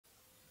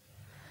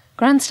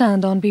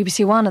Grandstand on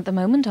BBC1 at the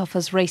moment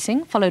offers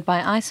racing, followed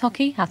by ice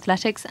hockey,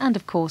 athletics and,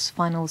 of course,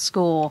 final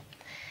score.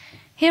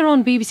 Here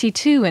on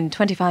BBC2 in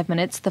 25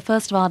 minutes, the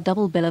first of our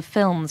double bill of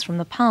films from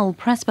the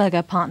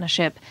Powell-Pressburger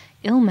partnership,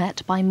 Ill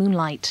Met by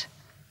Moonlight.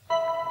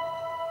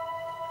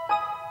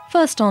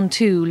 First on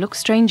 2, Look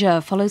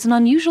Stranger follows an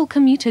unusual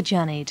commuter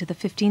journey to the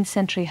 15th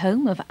century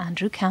home of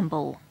Andrew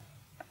Campbell.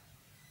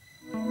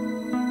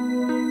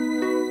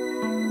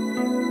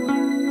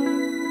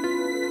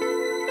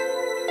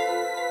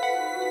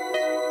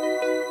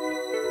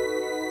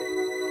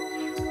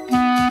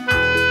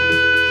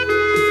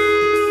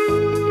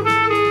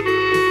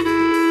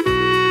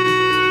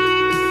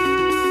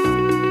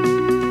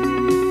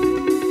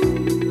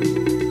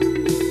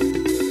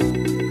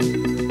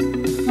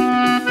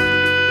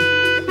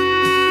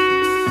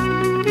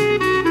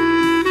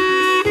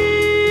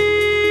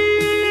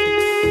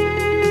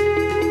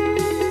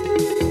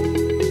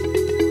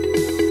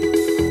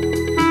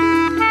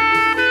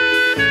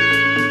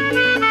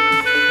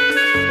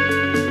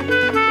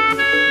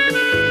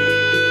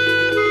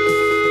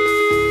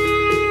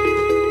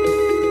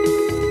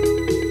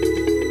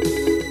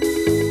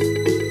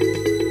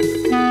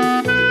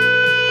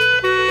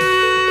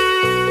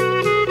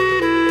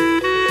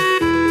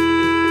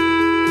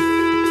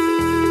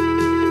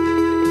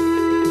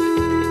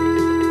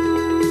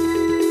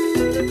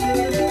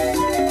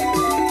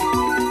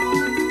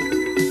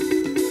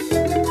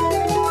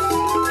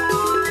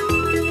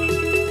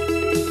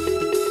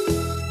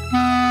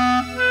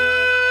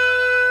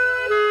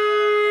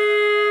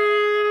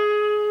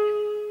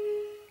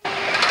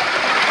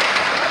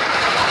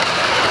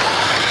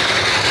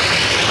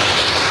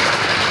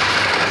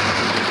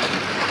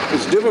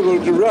 It's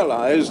difficult to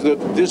realise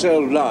that this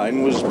old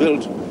line was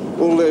built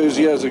all those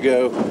years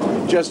ago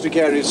just to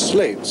carry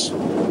slates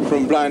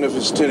from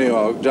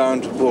Ffestiniog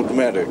down to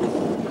Portmeiric.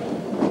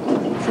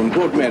 From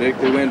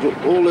Portmeiric they went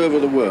all over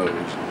the world.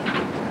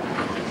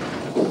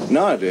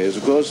 Nowadays,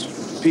 of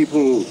course,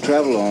 people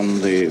travel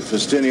on the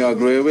Ffestiniog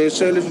Railway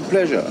solely for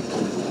pleasure.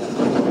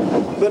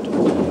 But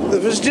the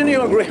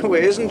Ffestiniog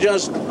Railway isn't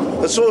just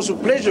a source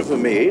of pleasure for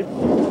me,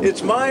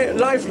 it's my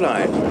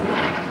lifeline.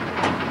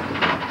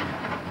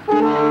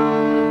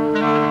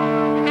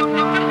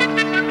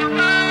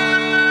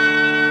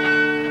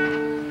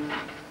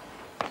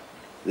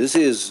 This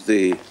is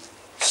the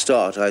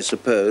start, I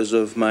suppose,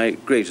 of my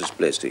greatest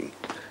blessing,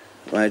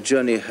 my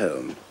journey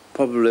home.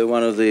 Probably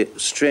one of the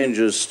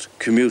strangest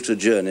commuter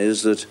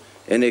journeys that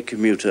any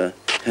commuter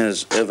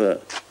has ever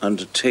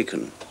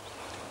undertaken.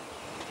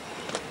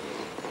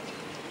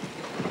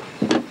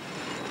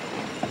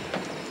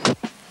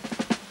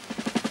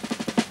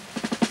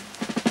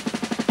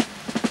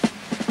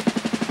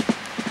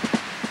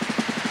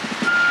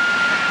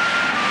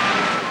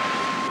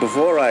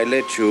 Before I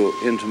let you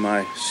into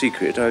my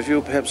secret, I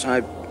feel perhaps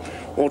I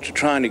ought to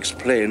try and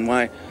explain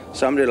why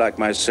somebody like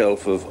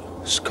myself of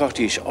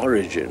Scottish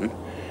origin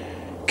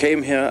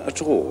came here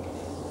at all.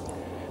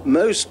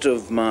 Most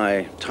of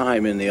my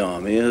time in the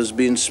army has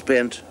been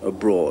spent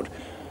abroad.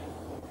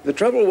 The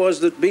trouble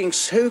was that being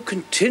so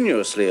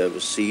continuously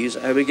overseas,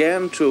 I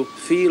began to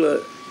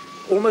feel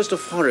almost a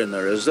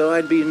foreigner, as though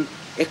I'd been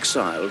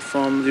exiled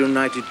from the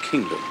United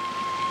Kingdom.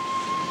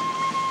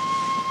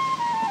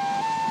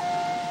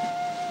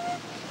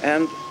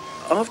 And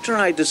after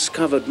I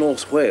discovered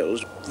North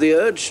Wales, the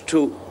urge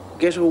to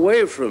get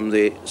away from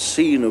the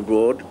scene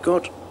abroad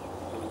got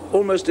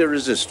almost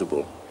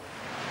irresistible.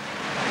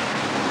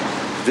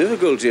 The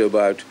difficulty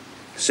about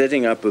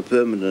setting up a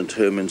permanent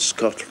home in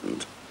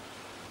Scotland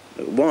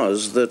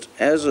was that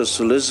as a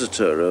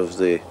solicitor of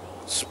the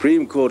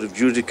Supreme Court of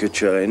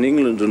Judicature in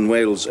England and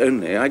Wales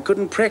only, I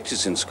couldn't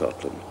practice in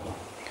Scotland.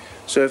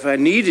 So if I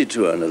needed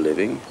to earn a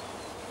living,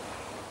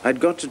 I'd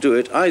got to do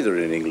it either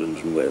in England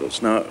and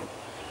Wales. Now,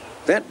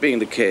 that being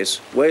the case,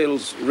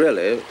 Wales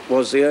really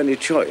was the only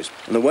choice.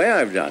 And the way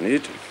I've done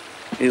it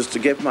is to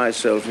get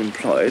myself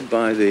employed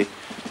by the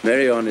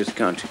Merioneth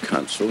County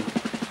Council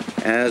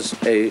as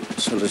a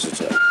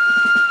solicitor.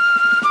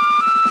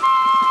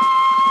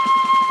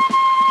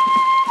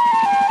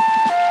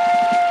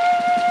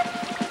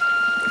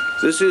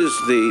 This is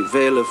the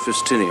Vale of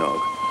Ffestiniog,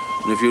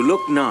 and if you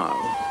look now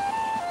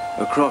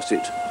across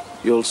it,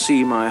 you'll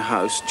see my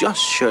house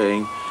just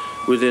showing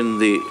within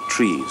the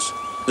trees.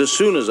 As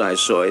soon as I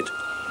saw it,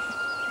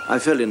 I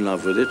fell in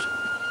love with it,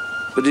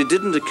 but it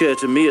didn't occur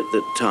to me at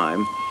that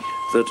time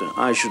that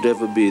I should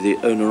ever be the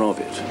owner of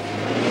it.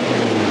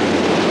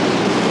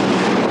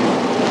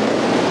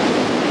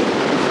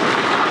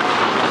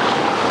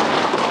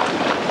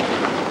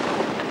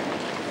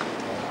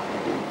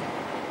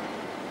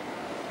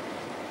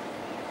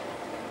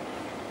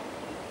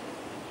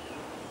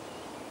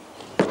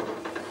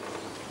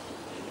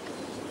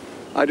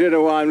 I don't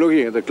know why I'm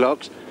looking at the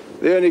clocks.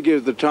 They only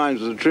give the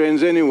times of the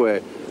trains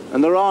anyway,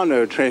 and there are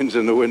no trains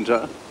in the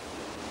winter.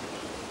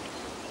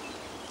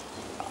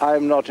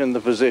 I'm not in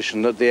the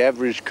position that the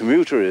average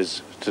commuter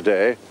is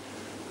today.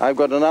 I've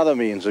got another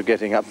means of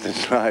getting up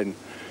this line.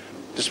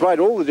 Despite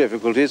all the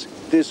difficulties,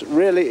 this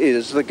really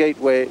is the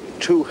gateway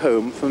to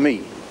home for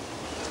me.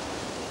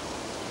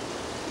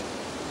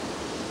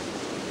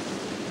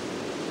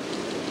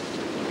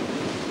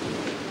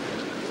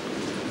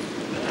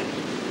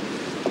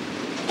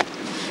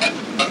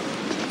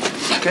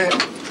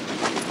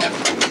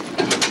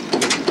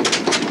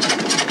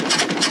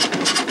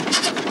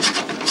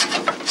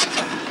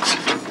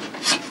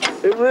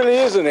 really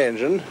is an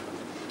engine.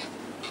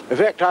 In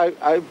fact,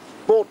 I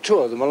bought two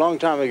of them a long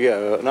time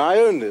ago, and I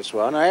own this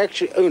one. I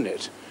actually own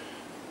it.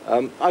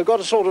 I've got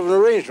a sort of an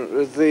arrangement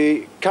with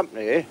the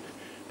company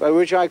by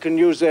which I can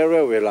use their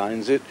railway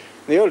lines. In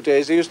the old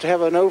days, they used to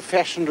have an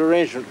old-fashioned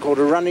arrangement called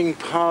a running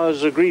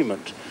powers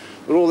agreement,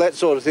 but all that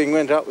sort of thing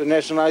went up with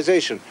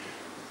nationalisation.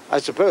 I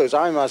suppose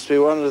I must be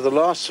one of the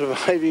last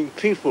surviving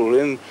people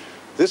in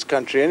this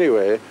country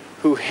anyway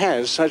who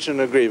has such an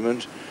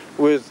agreement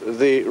with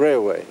the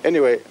railway.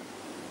 Anyway,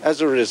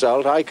 as a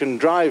result, I can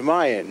drive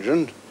my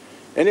engine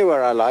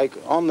anywhere I like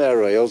on their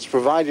rails,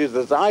 provided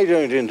that I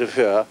don't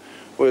interfere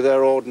with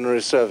their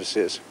ordinary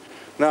services.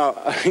 Now,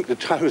 I think the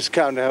time has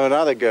come to have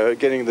another go at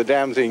getting the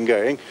damn thing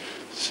going.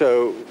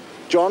 So,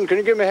 John, can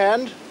you give me a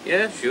hand?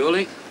 Yeah,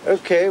 surely.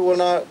 Okay, well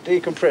now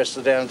decompress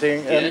the damn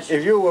thing, and yes.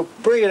 If you will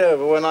bring it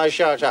over when I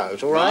shout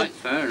out, all right? Right,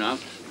 fair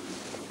enough.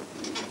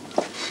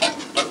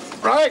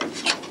 Right.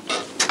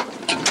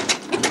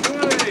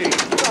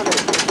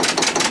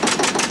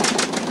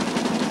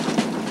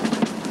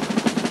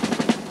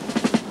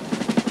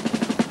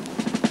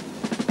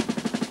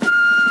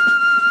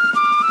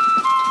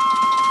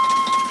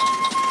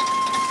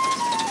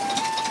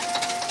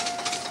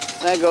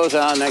 There goes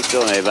our next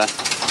door neighbour.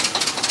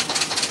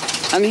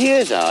 And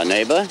here's our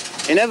neighbour,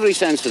 in every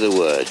sense of the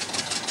word.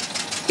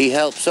 He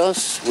helps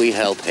us, we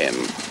help him.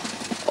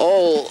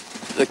 All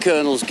the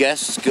Colonel's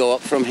guests go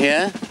up from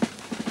here.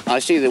 I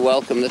see the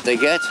welcome that they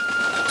get.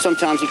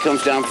 Sometimes he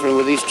comes down for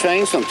with his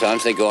train,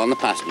 sometimes they go on the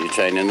passenger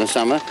train in the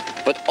summer,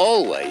 but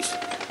always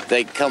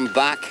they come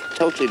back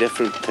totally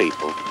different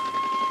people.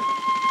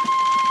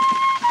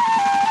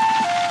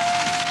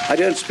 I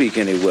don't speak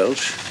any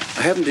Welsh.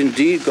 I haven't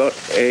indeed got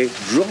a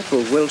drop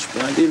of Welsh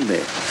blood in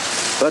me,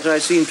 but I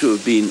seem to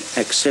have been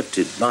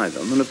accepted by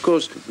them. And of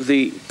course,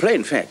 the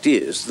plain fact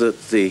is that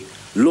the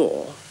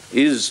law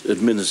is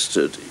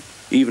administered,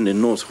 even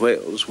in North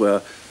Wales,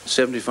 where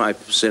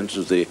 75%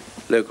 of the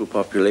local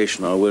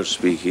population are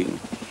Welsh-speaking,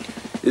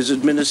 is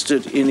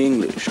administered in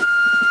English.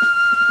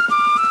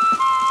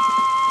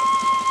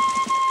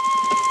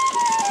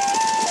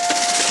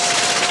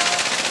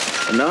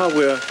 And now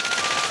we're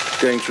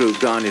going through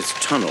Garneth's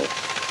Tunnel.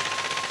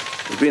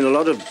 There's been a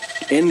lot of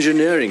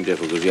engineering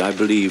difficulty, I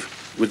believe,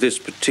 with this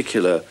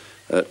particular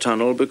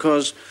tunnel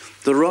because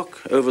the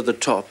rock over the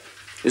top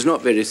is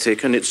not very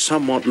thick and it's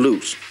somewhat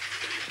loose.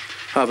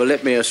 However,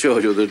 let me assure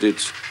you that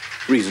it's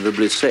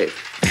reasonably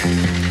safe.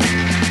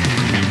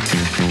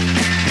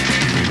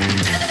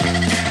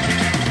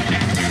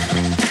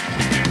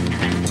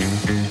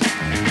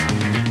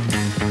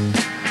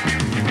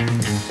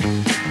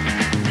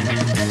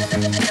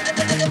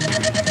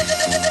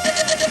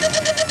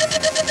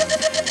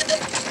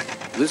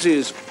 This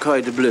is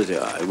Coed y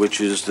Blyddiau, which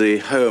is the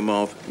home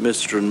of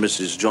Mr. and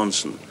Mrs.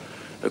 Johnson,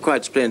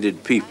 quite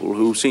splendid people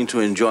who seem to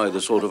enjoy the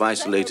sort of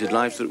isolated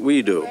life that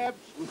we do.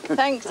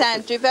 Thanks,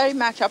 Andrew, very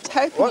much. I was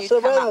hoping What's you'd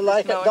the come weather up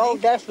like this at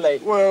morning.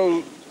 Dalgate?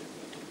 Well,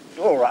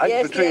 all right,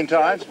 Yes, between yes,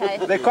 times.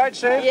 okay. They're quite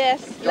safe?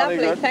 Yes, Jolly lovely.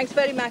 good. Thanks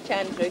very much,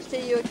 Andrew.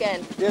 See you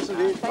again. Yes,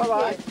 indeed. Thank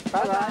Bye-bye. you.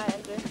 Bye-bye. Bye-bye,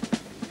 Andrew.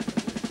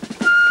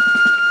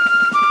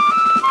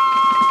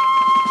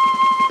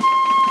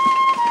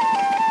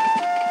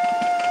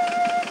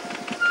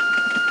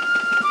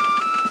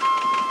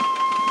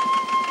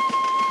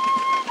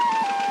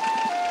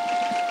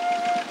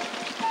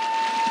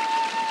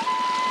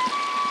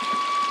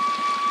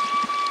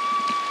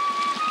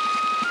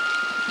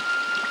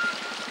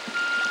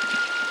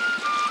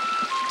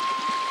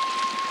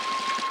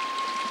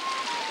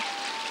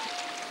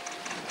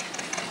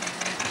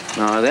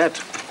 Now,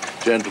 that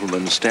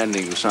gentleman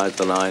standing beside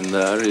the line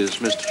there is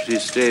Mr.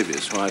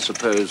 Ffestiniog, who I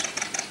suppose,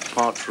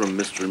 apart from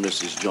Mr. and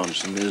Mrs.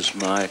 Johnson, is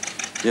my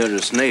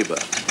nearest neighbour.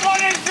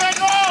 Morning,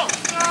 General!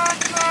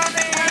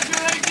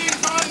 Good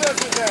morning,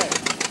 today.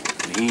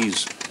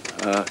 He's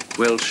a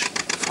Welsh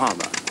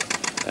farmer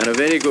and a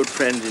very good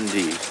friend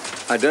indeed.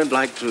 I don't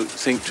like to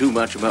think too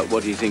much about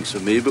what he thinks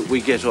of me, but we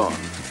get on.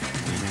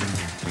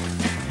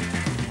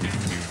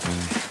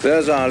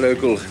 There's our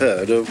local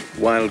herd of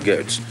wild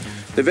goats.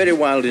 They're very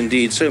wild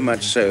indeed, so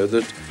much so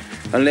that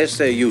unless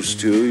they're used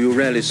to, you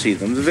rarely see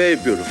them. They're very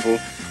beautiful,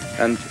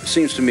 and it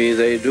seems to me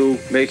they do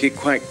make it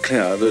quite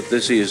clear that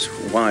this is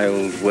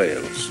wild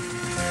Wales.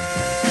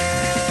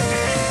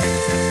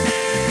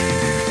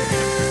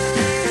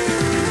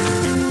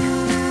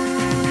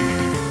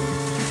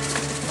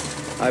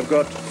 I've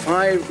got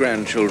 5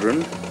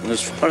 grandchildren, and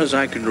as far as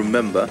I can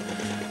remember,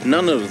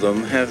 none of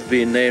them have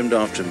been named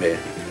after me.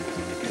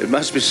 It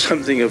must be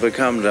something of a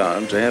come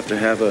down to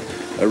have a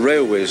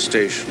railway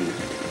station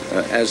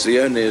as the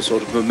only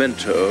sort of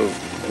memento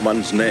of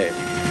one's name.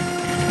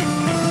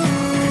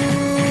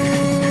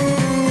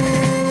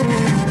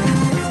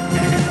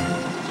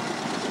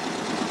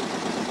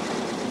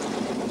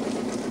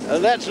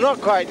 And that's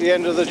not quite the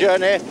end of the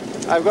journey.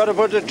 I've got to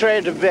put the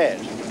train to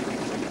bed.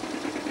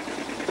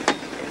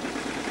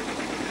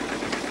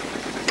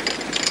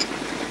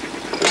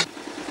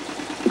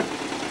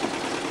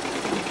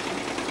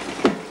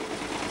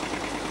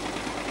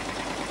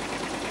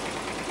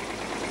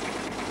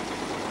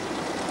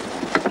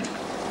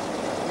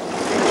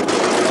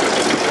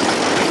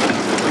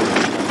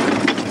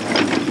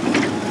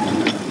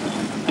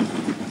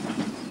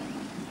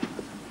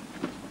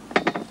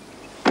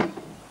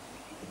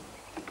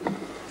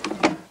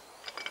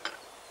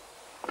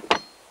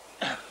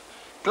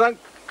 Clunk,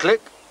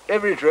 click,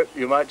 every trip,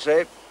 you might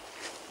say.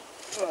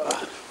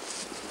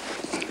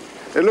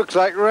 It looks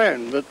like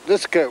rain, but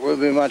this coat won't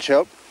be much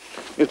help.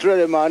 It's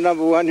really my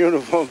 #1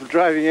 uniform for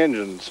driving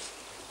engines.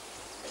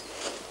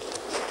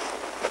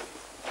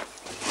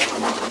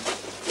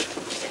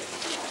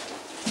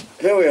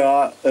 Here we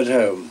are at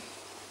home.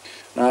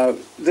 Now,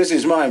 this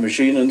is my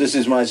machine and this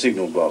is my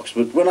signal box,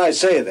 but when I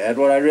say that,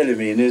 what I really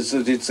mean is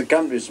that it's the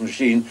company's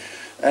machine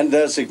and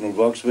their signal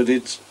box, but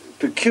it's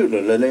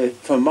peculiarly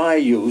for my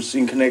use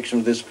in connection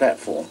with this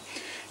platform.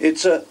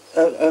 It's a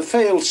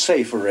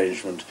fail-safe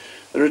arrangement.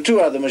 There are 2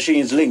 other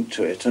machines linked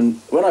to it, and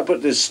when I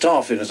put this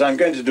staff in, as I'm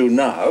going to do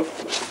now,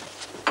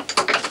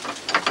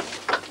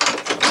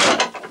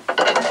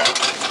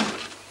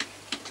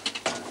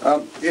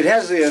 it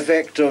has the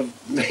effect of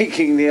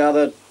making the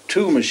other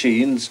 2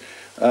 machines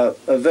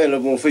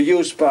available for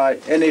use by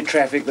any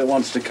traffic that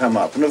wants to come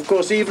up. And of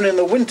course, even in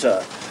the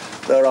winter,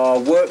 there are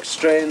work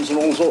strains and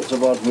all sorts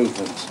of odd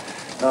movements.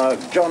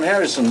 John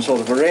Harrison sort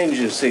of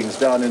arranges things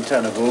down in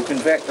Tannerbook. In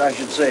fact, I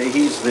should say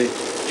he's the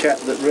chap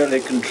that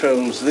really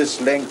controls this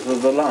length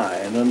of the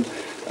line, and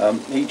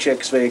he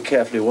checks very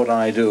carefully what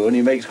I do, and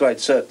he makes quite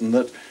certain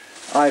that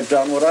I've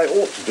done what I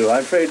ought to do.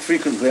 I'm afraid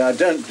frequently I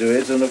don't do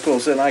it, and of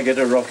course then I get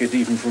a rocket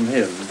even from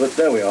him. But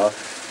there we are.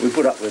 We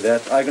put up with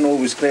that. I can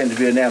always claim to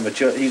be an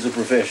amateur. He's a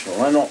professional.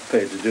 I'm not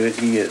paid to do it.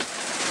 He is.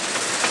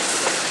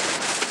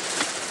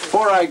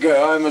 Before I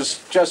go, I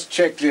must just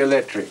check the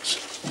electrics.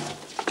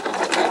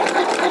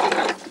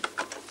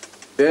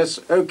 Yes,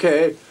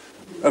 okay.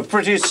 A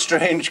pretty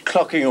strange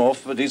clocking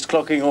off, but it's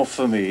clocking off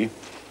for me.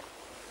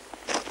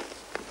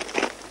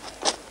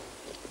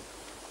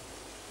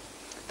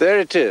 There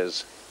it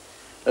is,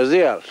 as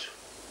the Alt.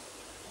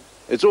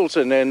 It's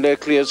also known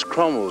locally as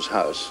Cromwell's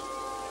house.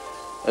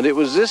 And it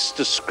was this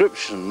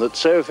description that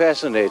so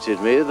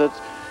fascinated me that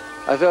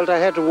I felt I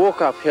had to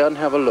walk up here and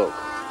have a look.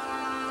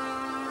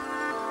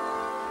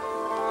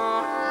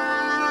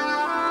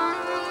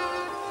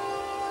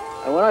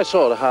 And when I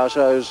saw the house,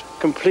 I was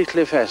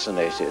completely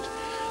fascinated.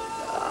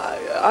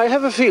 I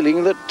have a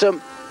feeling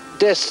that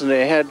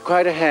destiny had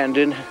quite a hand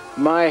in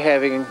my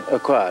having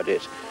acquired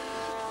it.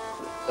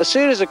 A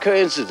series of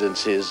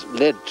coincidences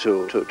led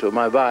to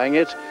my buying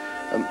it.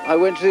 I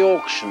went to the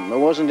auction. There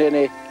wasn't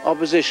any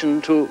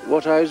opposition to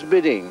what I was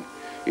bidding,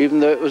 even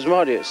though it was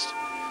modest.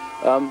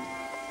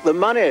 The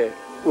money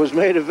was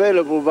made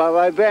available by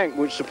my bank,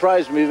 which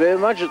surprised me very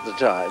much at the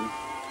time.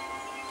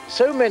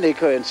 So many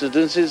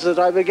coincidences that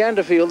I began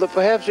to feel that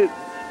perhaps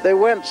they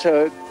weren't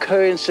so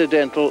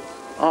coincidental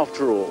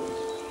after all.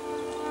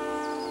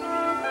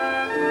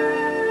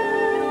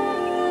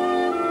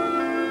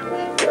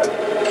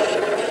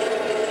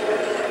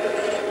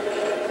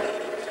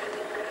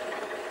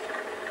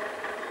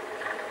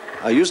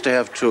 I used to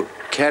have to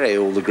carry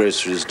all the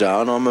groceries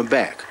down on my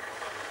back.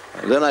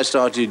 Then I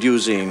started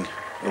using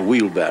a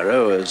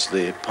wheelbarrow as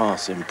the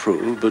path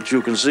improved, but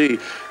you can see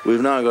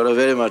we've now got a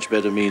very much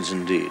better means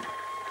indeed.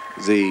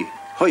 The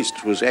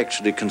hoist was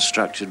actually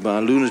constructed by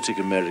a lunatic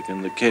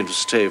American that came to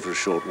stay for a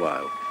short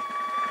while.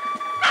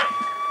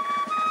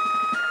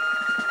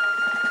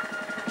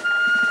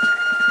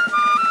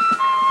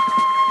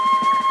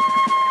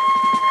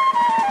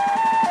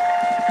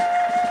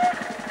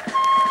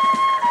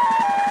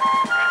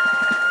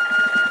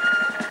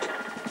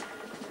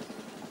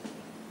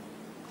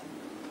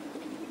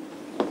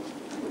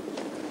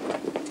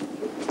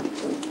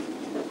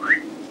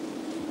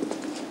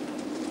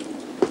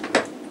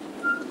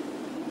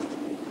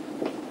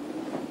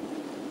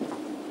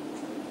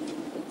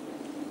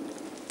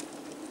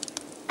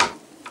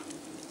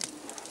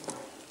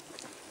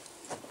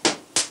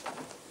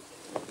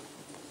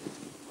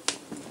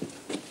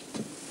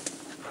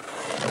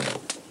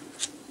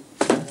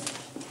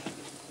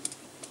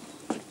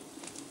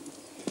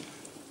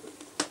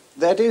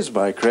 That is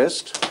my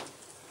crest.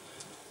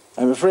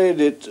 I'm afraid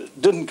it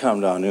didn't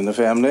come down in the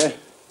family.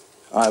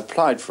 I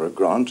applied for a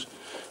grant,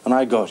 and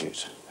I got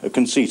it. A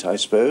conceit, I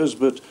suppose,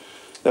 but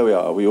there we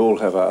are. We all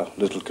have our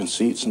little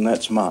conceits, and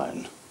that's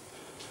mine.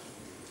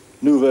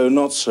 Nouveau,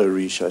 not so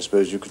riche, I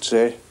suppose you could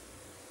say.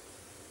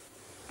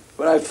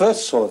 When I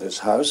first saw this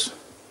house,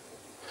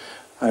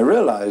 I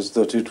realized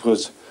that it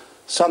was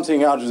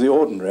something out of the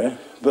ordinary,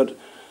 but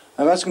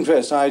I must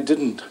confess I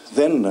didn't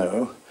then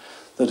know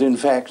that, in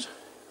fact,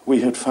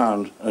 we had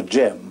found a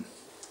gem.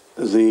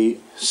 The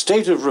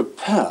state of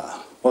repair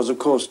was, of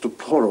course,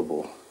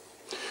 deplorable.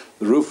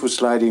 The roof was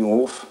sliding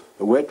off,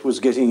 the wet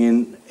was getting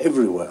in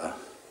everywhere.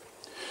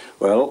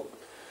 Well,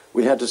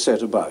 we had to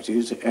set about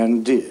it,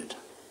 and did.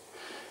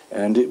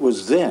 And it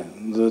was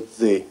then that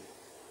the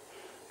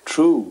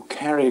true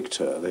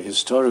character, the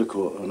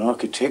historical and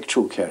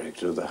architectural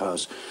character of the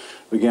house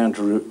began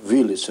to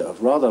reveal itself,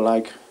 rather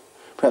like,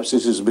 perhaps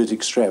this is a bit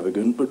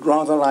extravagant, but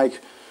rather like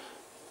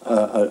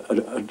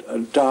a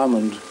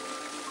diamond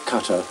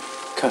cutter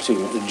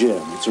cutting a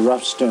gem. It's a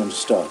rough stone to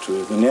start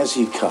with, and as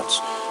he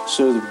cuts,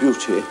 so the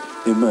beauty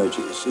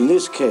emerges. In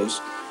this case,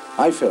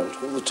 I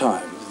felt all the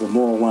time, the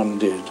more one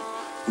did,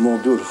 the more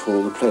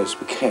beautiful the place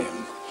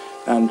became.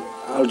 And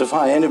I'll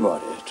defy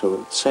anybody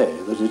to say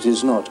that it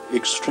is not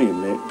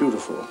extremely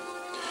beautiful.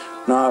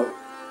 Now,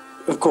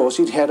 of course,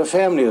 it had a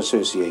family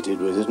associated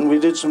with it, and we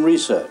did some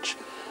research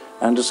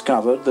and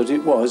discovered that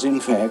it was, in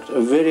fact,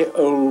 a very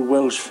old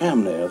Welsh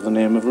family of the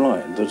name of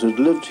Lloyd that had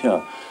lived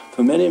here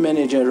for many,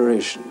 many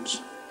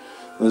generations.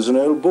 There's an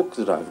old book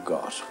that I've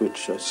got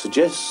which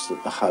suggests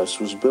that the house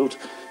was built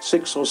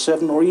 6 or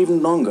 7 or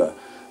even longer,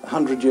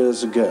 100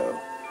 years ago.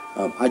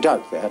 I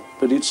doubt that,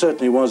 but it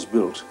certainly was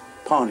built,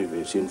 part of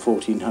it in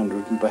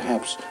 1400 and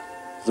perhaps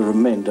the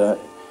remainder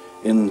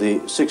in the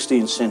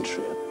 16th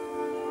century.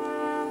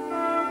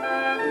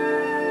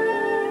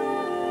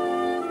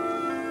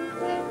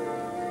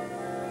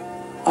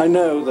 I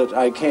know that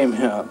I came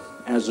here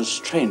as a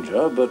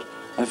stranger, but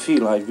I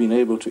feel I've been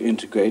able to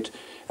integrate,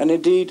 and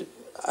indeed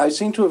I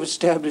seem to have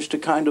established a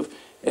kind of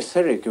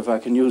etheric, if I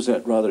can use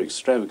that rather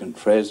extravagant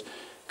phrase,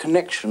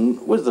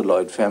 connection with the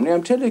Lloyd family.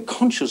 I'm totally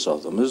conscious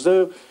of them, as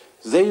though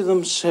they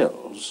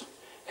themselves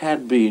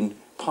had been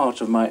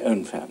part of my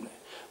own family.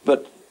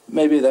 But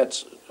maybe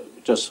that's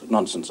just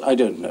nonsense, I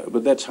don't know,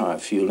 but that's how I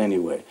feel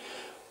anyway.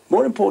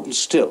 More important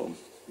still,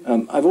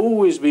 I've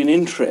always been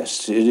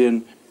interested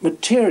in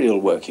material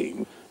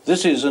working.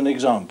 This is an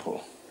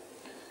example.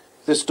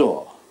 This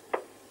door.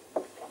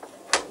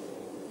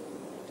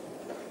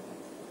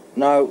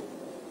 Now,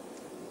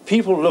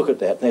 people look at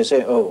that and they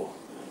say, oh,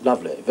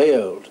 lovely, very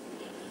old.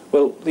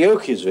 Well, the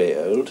oak is very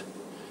old,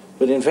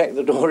 but in fact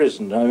the door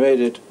isn't.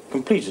 I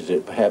completed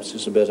it, perhaps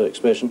is a better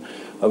expression,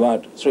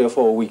 about 3 or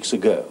 4 weeks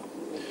ago.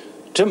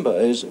 Timber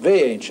is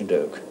very ancient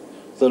oak.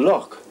 The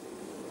lock,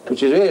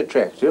 which is very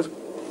attractive,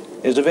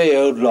 is a very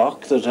old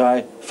lock that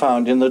I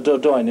found in the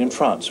Dordogne in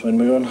France when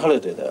we were on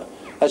holiday there.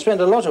 I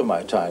spent a lot of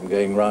my time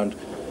going round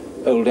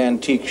old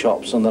antique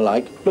shops and the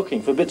like,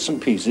 looking for bits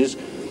and pieces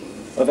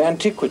of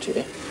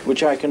antiquity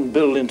which I can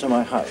build into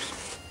my house.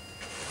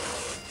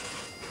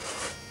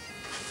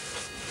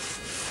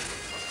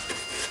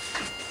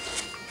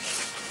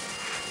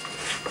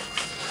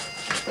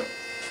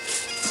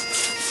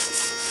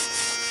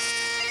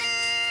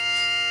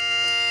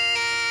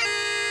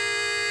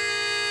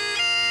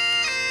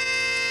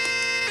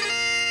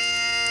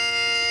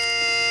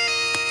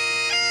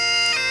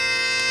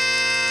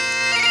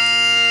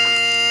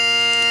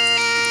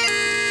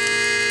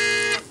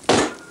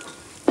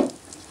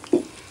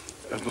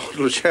 A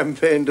bottle of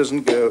champagne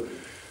doesn't go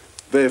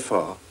very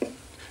far,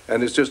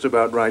 and it's just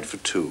about right for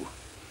 2.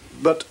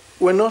 But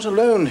we're not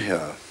alone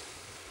here.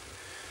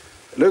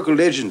 Local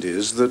legend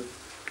is that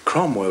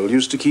Cromwell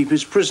used to keep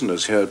his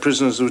prisoners here,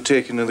 prisoners who were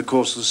taken in the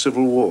course of the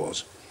civil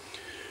wars.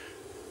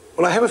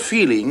 Well, I have a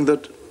feeling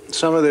that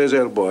some of those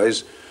old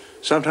boys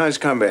sometimes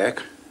come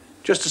back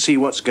just to see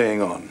what's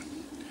going on.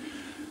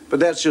 But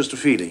that's just a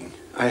feeling.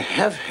 I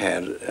have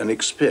had an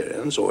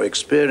experience, or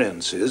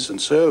experiences,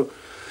 and so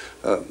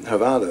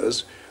have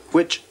others,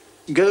 which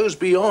goes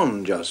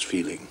beyond just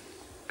feeling.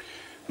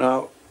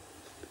 Now,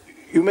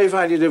 you may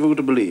find it difficult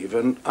to believe,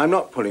 and I'm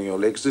not pulling your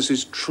legs, this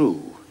is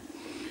true.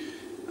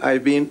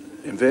 I've been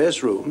in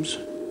various rooms,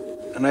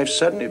 and I've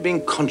suddenly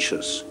been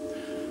conscious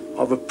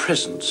of a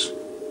presence.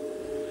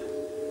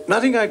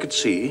 Nothing I could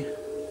see,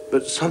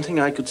 but something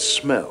I could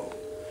smell.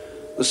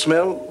 The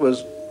smell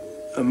was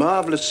a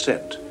marvelous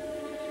scent.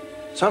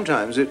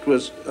 Sometimes it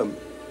was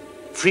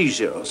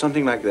freesia or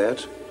something like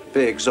that,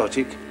 very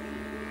exotic.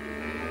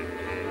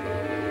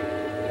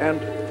 And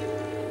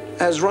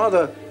as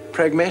rather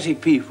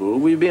pragmatic people,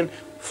 we've been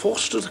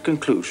forced to the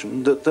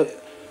conclusion that there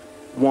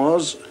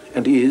was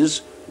and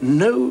is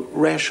no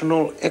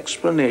rational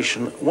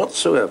explanation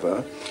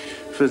whatsoever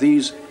for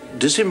these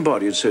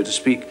disembodied, so to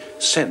speak,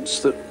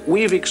 scents that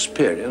we've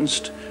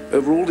experienced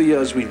over all the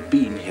years we've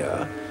been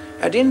here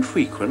at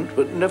infrequent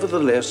but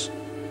nevertheless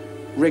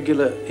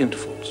regular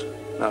intervals.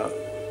 Now,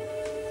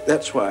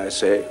 that's why I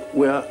say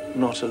we're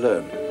not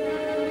alone.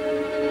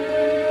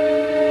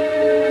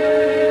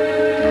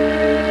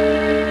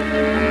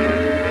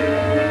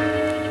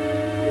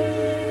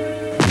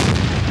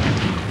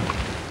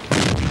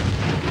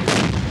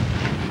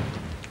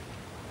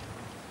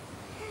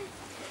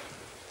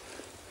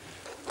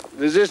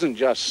 This isn't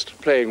just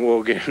playing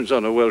war games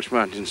on a Welsh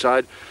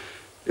mountainside.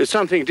 If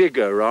something did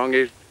go wrong,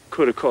 it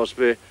could, of course,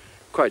 be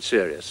quite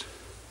serious.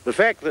 The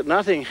fact that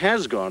nothing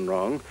has gone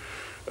wrong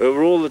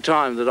over all the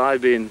time that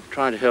I've been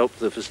trying to help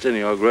the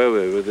Ffestiniog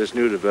railway with this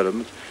new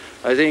development,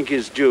 I think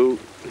is due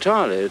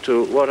entirely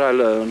to what I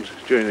learned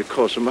during the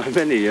course of my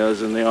many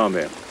years in the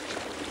army.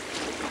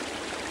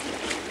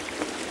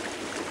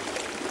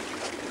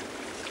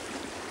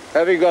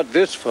 Having got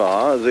this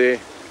far, the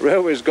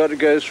railway's got to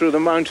go through the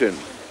mountain.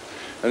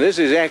 And this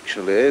is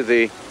actually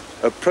the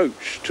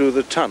approach to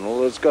the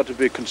tunnel that's got to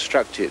be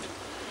constructed.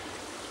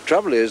 The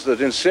trouble is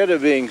that instead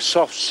of being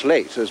soft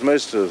slate, as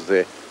most of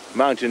the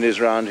mountain is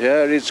around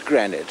here, it's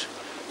granite.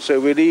 So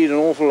we need an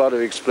awful lot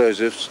of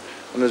explosives,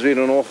 and there's been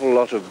an awful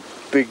lot of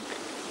big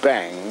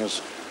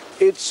bangs.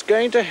 It's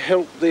going to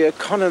help the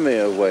economy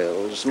of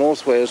Wales,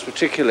 North Wales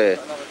particularly,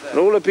 and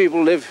all the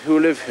people who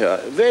live here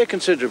very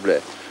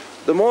considerably.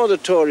 The more the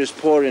tourists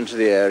pour into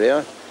the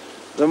area,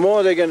 the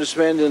more they're going to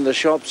spend in the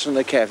shops and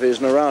the cafes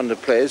and around the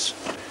place,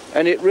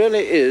 and it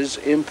really is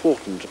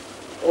important.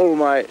 All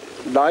my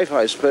life,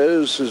 I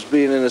suppose, has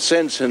been in a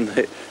sense in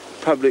the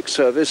public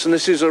service, and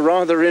this is a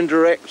rather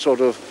indirect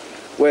sort of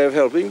way of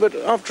helping, but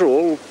after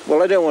all,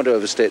 well, I don't want to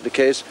overstate the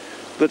case,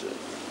 but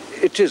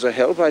it is a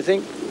help, I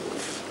think,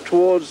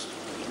 towards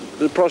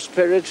the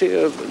prosperity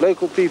of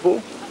local people.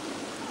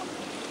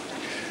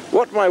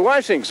 What my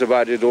wife thinks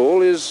about it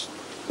all is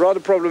rather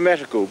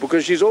problematical,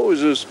 because she's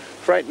always as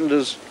frightened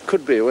as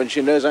could be when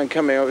she knows I'm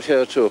coming out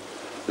here to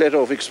let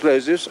off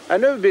explosives.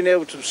 I've never been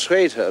able to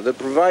persuade her that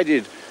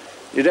provided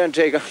you don't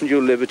take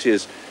undue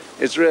liberties,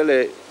 it's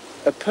really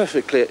a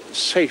perfectly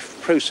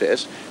safe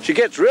process. She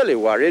gets really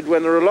worried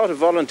when there are a lot of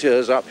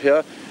volunteers up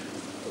here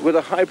with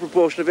a high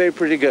proportion of very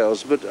pretty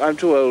girls, but I'm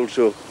too old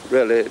to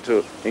really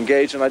to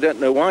engage, and I don't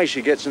know why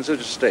she gets in such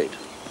a state.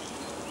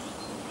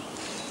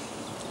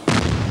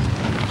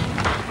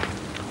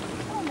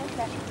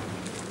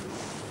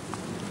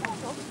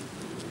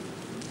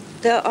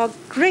 There are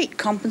great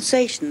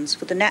compensations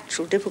for the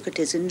natural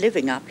difficulties in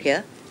living up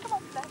here.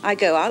 I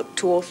go out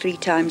 2 or 3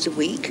 times a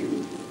week,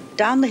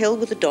 down the hill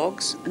with the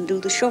dogs and do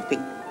the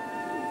shopping.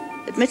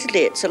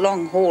 Admittedly, it's a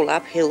long haul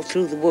uphill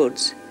through the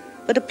woods,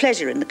 but a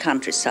pleasure in the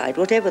countryside,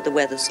 whatever the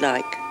weather's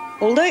like.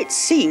 Although it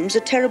seems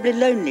a terribly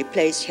lonely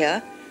place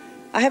here,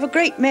 I have a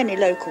great many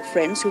local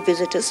friends who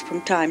visit us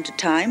from time to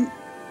time.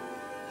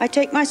 I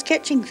take my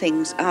sketching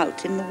things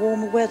out in the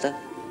warmer weather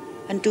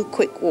and do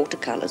quick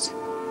watercolours.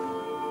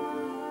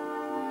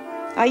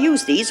 I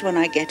use these when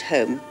I get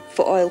home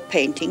for oil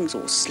paintings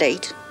or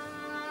slate.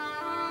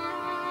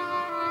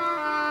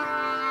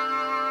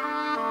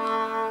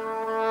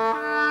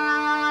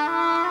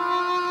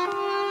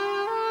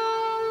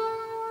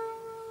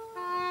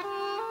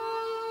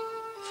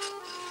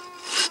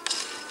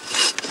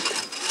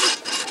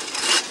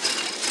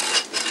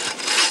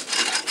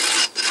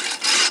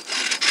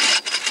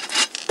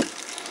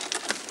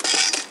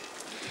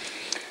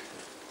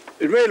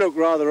 It may look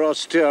rather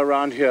austere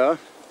around here.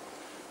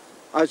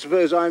 I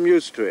suppose I'm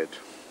used to it.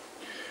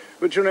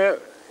 But you know,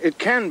 it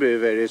can be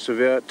very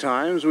severe at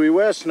times. We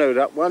were snowed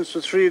up once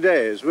for 3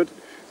 days, but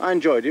I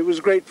enjoyed it. It was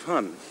great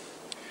fun.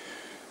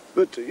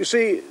 But you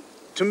see,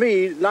 to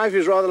me, life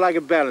is rather like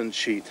a balance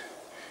sheet.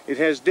 It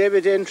has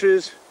debit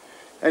entries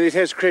and it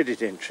has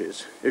credit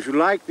entries. If you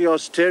like, the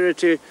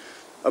austerity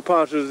are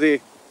part of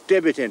the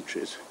debit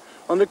entries.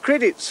 On the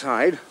credit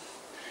side,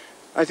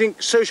 I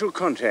think social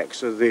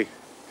contacts are the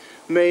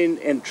main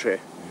entry.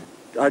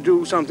 I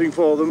do something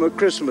for them at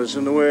Christmas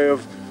in the way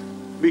of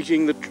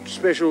meeting the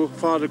special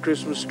Father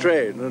Christmas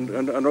train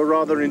and a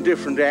rather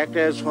indifferent act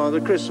as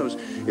Father Christmas.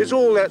 It's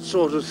all that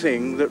sort of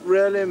thing that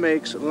really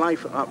makes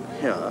life up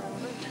here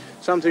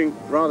something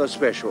rather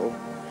special.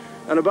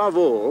 And above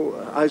all,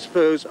 I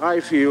suppose I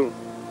feel,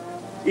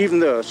 even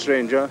though a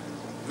stranger,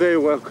 very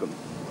welcome.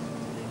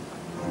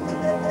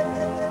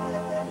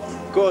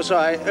 Of course,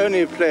 I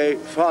only play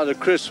Father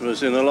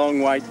Christmas in a long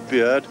white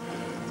beard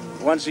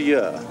once a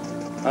year,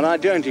 and I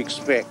don't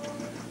expect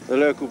the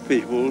local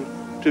people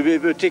to be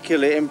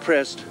particularly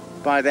impressed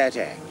by that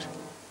act.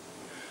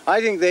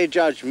 I think they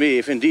judge me,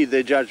 if indeed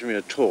they judge me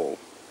at all,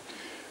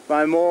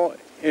 by more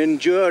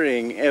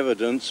enduring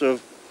evidence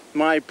of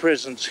my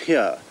presence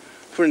here.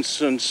 For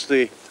instance,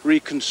 the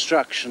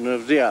reconstruction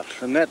of Dieppe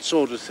and that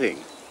sort of thing.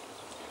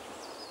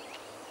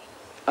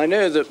 I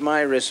know that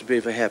my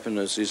recipe for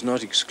happiness is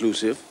not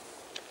exclusive,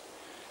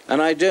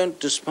 and I don't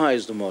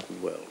despise the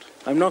modern world.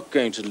 I'm not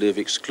going to live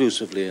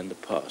exclusively in the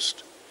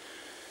past.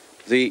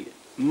 The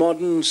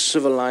modern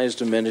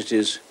civilized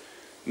amenities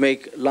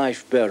make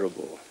life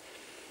bearable,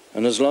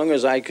 and as long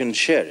as I can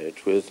share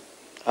it with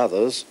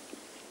others,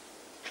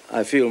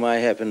 I feel my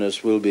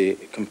happiness will be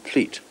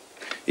complete,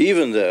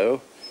 even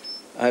though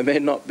I may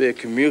not be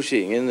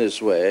commuting in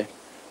this way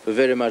for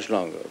very much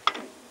longer,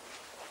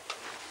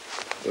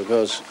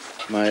 because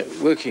my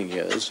working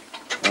years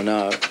are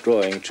now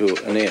drawing to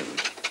an end.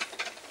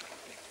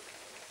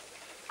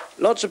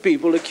 Lots of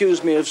people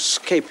accuse me of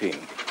escaping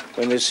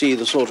when they see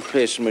the sort of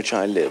place in which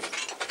I live.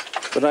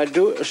 But I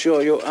do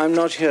assure you, I'm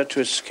not here to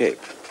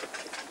escape.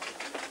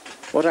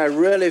 What I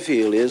really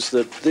feel is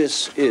that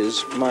this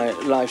is my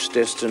life's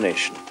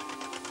destination.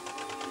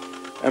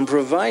 And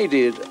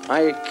provided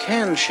I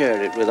can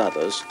share it with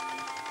others,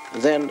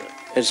 then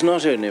it's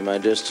not only my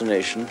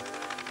destination,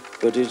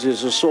 but it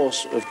is a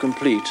source of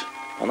complete,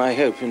 and I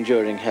hope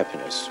enduring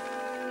happiness.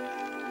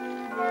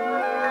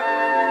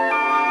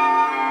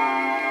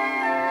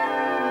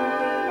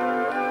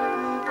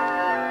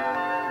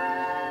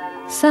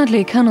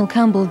 Sadly, Colonel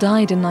Campbell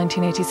died in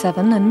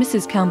 1987 and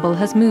Mrs. Campbell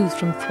has moved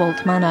from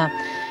Thwolt Manor.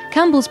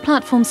 Campbell's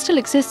platform still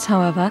exists,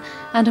 however,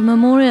 and a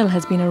memorial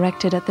has been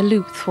erected at the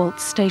Luke Thwolt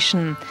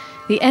station.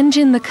 The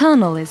engine, the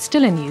Colonel, is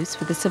still in use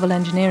for the Civil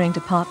Engineering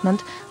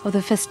Department of the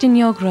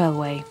Ffestiniog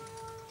Railway.